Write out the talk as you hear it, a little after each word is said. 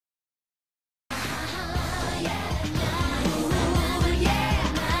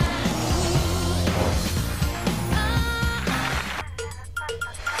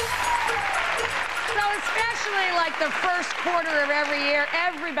the first quarter of every year,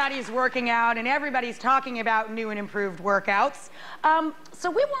 everybody's working out and everybody's talking about new and improved workouts. So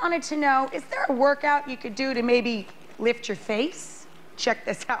we wanted to know, is there a workout you could do to maybe lift your face? Check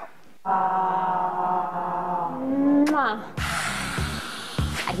this out. I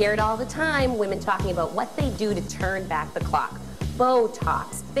hear it all the time, women talking about what they do to turn back the clock.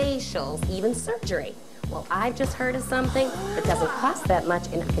 Botox, facials, even surgery. Well, I've just heard of something that doesn't cost that much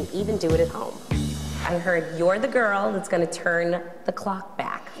and I can even do it at home. I heard you're the girl that's gonna turn the clock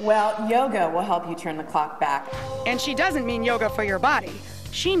back. Well, yoga will help you turn the clock back. And she doesn't mean yoga for your body.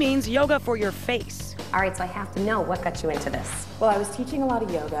 She means yoga for your face. All right, so I have to know what got you into this. Well, I was teaching a lot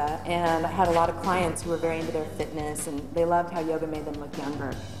of yoga, and I had a lot of clients who were very into their fitness, and they loved how yoga made them look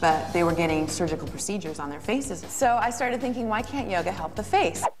younger, but they were getting surgical procedures on their faces. So I started thinking, why can't yoga help the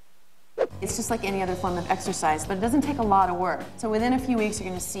face? It's just like any other form of exercise, but it doesn't take a lot of work. So within a few weeks, you're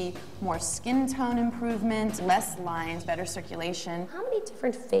going to see more skin tone improvement, less lines, better circulation. How many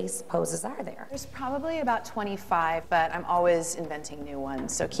different face poses are there? There's probably about 25, but I'm always inventing new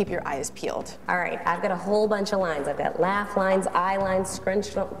ones, so keep your eyes peeled. All right, I've got a whole bunch of lines. I've got laugh lines, eye lines, scrunch,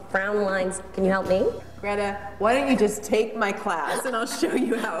 frown lines. Can you help me? Greta, why don't you just take my class and I'll show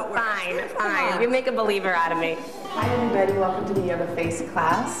you how it works. Fine, fine. You make a believer out of me. Hi everybody, welcome to the Yoga Face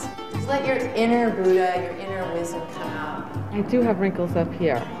class. Just let your inner Buddha, your inner wisdom come out. I do have wrinkles up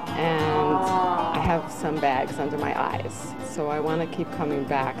here, and I have some bags under my eyes. So I want to keep coming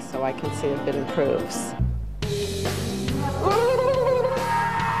back so I can see if it improves.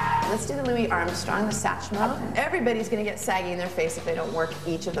 Let's do the Louis Armstrong, the Satchmo. Okay. Everybody's gonna get saggy in their face if they don't work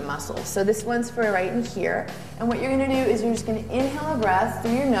each of the muscles. So this one's for right in here. And what you're gonna do is you're just gonna inhale a breath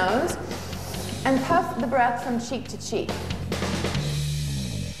through your nose and puff the breath from cheek to cheek.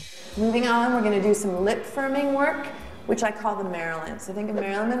 Moving on, we're gonna do some lip firming work, which I call the Marilyn. So think of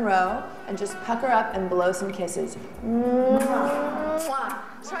Marilyn Monroe and just pucker up and blow some kisses. Try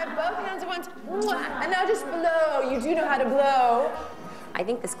both hands at once. And now just blow. You do know how to blow. I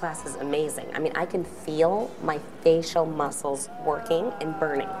think this class is amazing. I mean, I can feel my facial muscles working and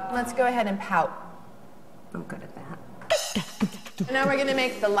burning. Let's go ahead and pout. I'm good at that. And now we're gonna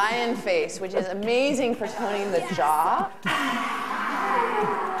make the lion face, which is amazing for toning the jaw.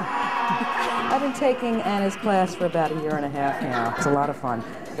 I've been taking Anna's class for about 1.5 years now. It's a lot of fun.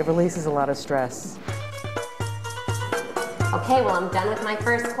 It releases a lot of stress. Okay, well, I'm done with my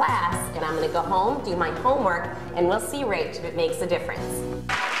first class, and I'm gonna go home, do my homework, and we'll see, Rach, if it makes a difference.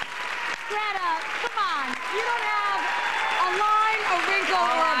 Greta, come on. You don't have a line, a wrinkle,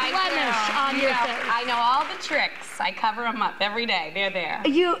 or a blemish on your face. I know all the tricks. I cover them up every day. They're there.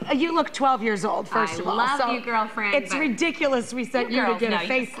 You look 12 years old, first of all. I love so you, girlfriend. It's ridiculous we sent you to get a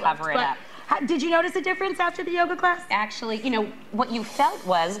facelift. Cover it up. Did you notice a difference after the yoga class? Actually, you know, what you felt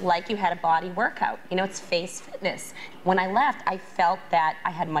was like you had a body workout. You know, it's face fitness. When I left, I felt that I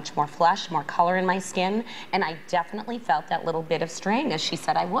had much more flush, more color in my skin, and I definitely felt that little bit of strain, as she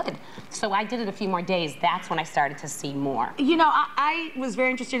said I would. So I did it a few more days. That's when I started to see more. You know, I was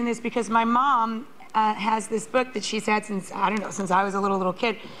very interested in this because my mom has this book that she's had since, I don't know, since I was a little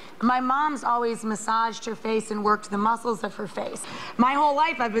kid. My mom's always massaged her face and worked the muscles of her face. My whole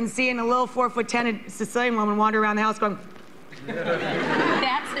life I've been seeing a little 4'10" Sicilian woman wander around the house going,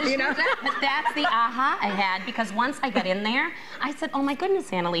 That's, you know? That's the aha I had, because once I got in there, I said, oh my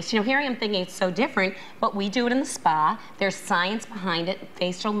goodness, Annalise, you know, here I am thinking it's so different, but we do it in the spa. There's science behind it,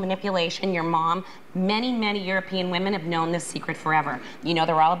 facial manipulation. Your mom, many European women have known this secret forever. You know,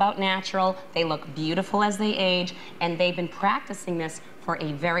 they're all about natural, they look beautiful as they age, and they've been practicing this for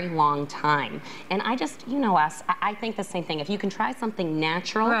a very long time. And I just, you know us, I think the same thing. If you can try something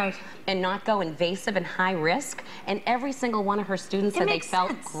natural and not go invasive and high risk, and every single one of her students said they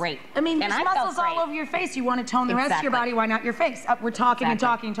felt great. I mean, there's muscles all over your face. You want to tone the rest of your body, why not your face? We're talking and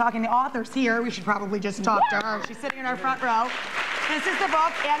talking. The author's here. We should probably just talk to her. She's sitting in our front row. This is the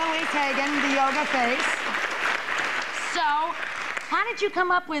book, Annalise Hagen, The Yoga Face. So, how did you come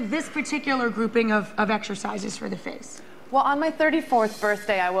up with this particular grouping of exercises for the face? Well, on my 34th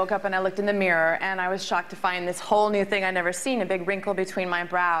birthday, I woke up and I looked in the mirror and I was shocked to find this whole new thing I'd never seen, a big wrinkle between my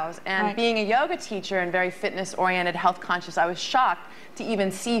brows. And being a yoga teacher and very fitness-oriented, health-conscious, I was shocked to even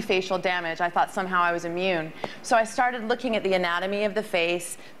see facial damage. I thought somehow I was immune. So I started looking at the anatomy of the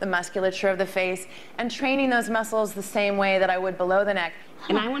face, the musculature of the face, and training those muscles the same way that I would below the neck.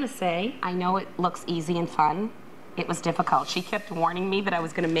 And I want to say, I know it looks easy and fun. It was difficult. She kept warning me that I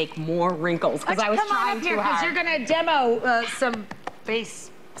was going to make more wrinkles because I was trying too hard. Because you're going to demo some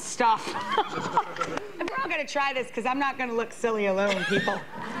face stuff. And we're all going to try this because I'm not going to look silly alone, people.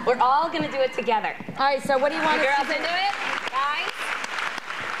 We're all going to do it together. All right, so what do you want girls into it? Guys?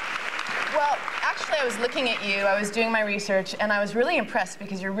 Well, actually, I was looking at you, I was doing my research, and I was really impressed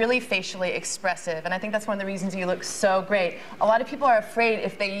because you're really facially expressive, and I think that's one of the reasons you look so great. A lot of people are afraid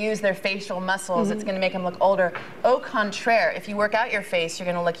if they use their facial muscles, it's going to make them look older. Au contraire, if you work out your face, you're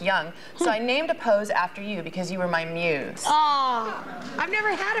going to look young. So I named a pose after you because you were my muse. Oh, I've never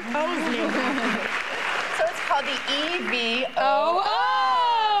had a pose named. So it's called the EVO. Oh,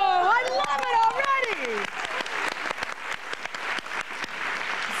 I love it already.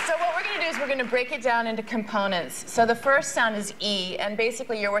 So what we're going to do is we're going to break it down into components. So the first sound is E, and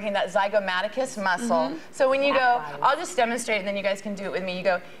basically you're working that zygomaticus muscle. So when you go, I'll just demonstrate and then you guys can do it with me. You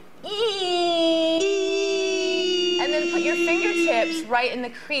go E, and then put your fingertips right in the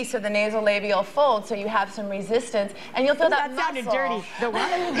crease of the nasolabial fold so you have some resistance, and you'll feel that muscle. Sounded dirty. The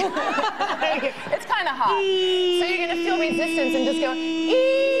what? It's kind of hot. So you're going to feel resistance and just go E.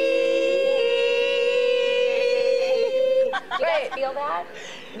 You guys feel that?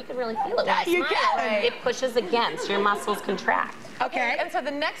 You can really feel it when I You smile. can. It pushes against, your muscles contract. Okay, and so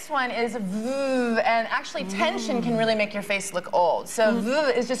the next one is V, and actually tension can really make your face look old. So V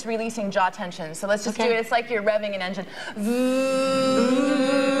is just releasing jaw tension. So let's just do it. It's like you're revving an engine.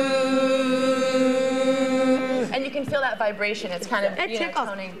 And you can feel that vibration. It's kind of, It tickles.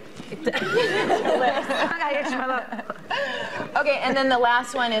 toning. I itch my lip. Okay, and then the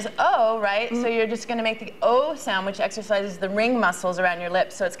last one is O, right? So you're just going to make the O sound, which exercises the ring muscles around your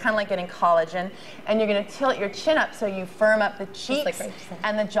lips. So it's kind of like getting collagen. And you're going to tilt your chin up so you firm up the cheeks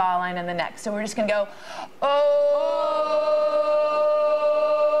and the jawline and the neck. So we're just going to go O.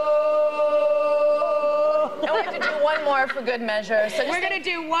 And we have to do one more for good measure. So We're going to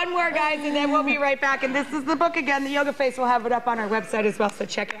do one more, guys, and then we'll be right back. And this is the book again. The Yoga Face will have it up on our website as well, so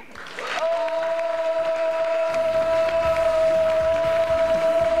check it out.